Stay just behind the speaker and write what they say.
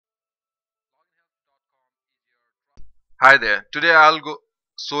Hi there. Today I'll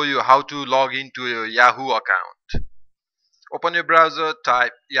show you how to log into your Yahoo account. Open your browser,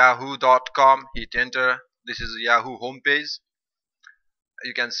 type yahoo.com, hit enter. This is Yahoo homepage.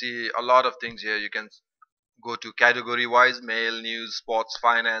 You can see a lot of things here. You can go to category wise: mail, news, sports,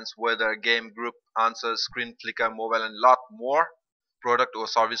 finance, weather, game, group, answers, screen, flicker, mobile, and lot more. Product or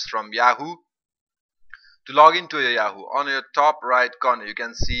service from Yahoo. To log into your Yahoo, on your top right corner you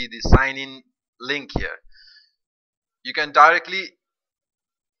can see the sign in link here. You can directly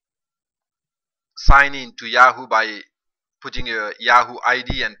sign in to Yahoo by putting your Yahoo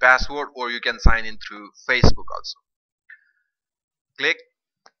ID and password, or you can sign in through Facebook also. Click.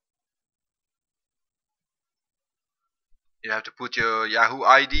 You have to put your Yahoo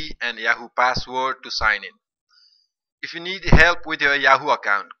ID and Yahoo password to sign in. If you need help with your Yahoo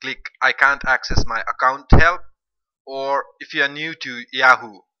account, click I can't access my account help, or if you are new to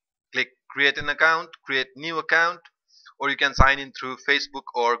Yahoo, click create an account, create new account, or you can sign in through Facebook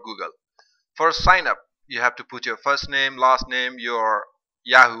or Google. For sign up, you have to put your first name, last name, your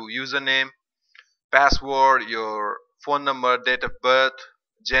Yahoo username, password, your phone number, date of birth,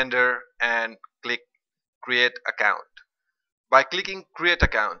 gender, and click create account. By clicking create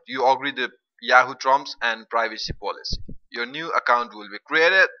account, you agree the Yahoo terms and privacy policy. Your new account will be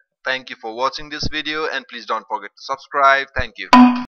created. Thank you for watching this video, and please don't forget to subscribe. Thank you.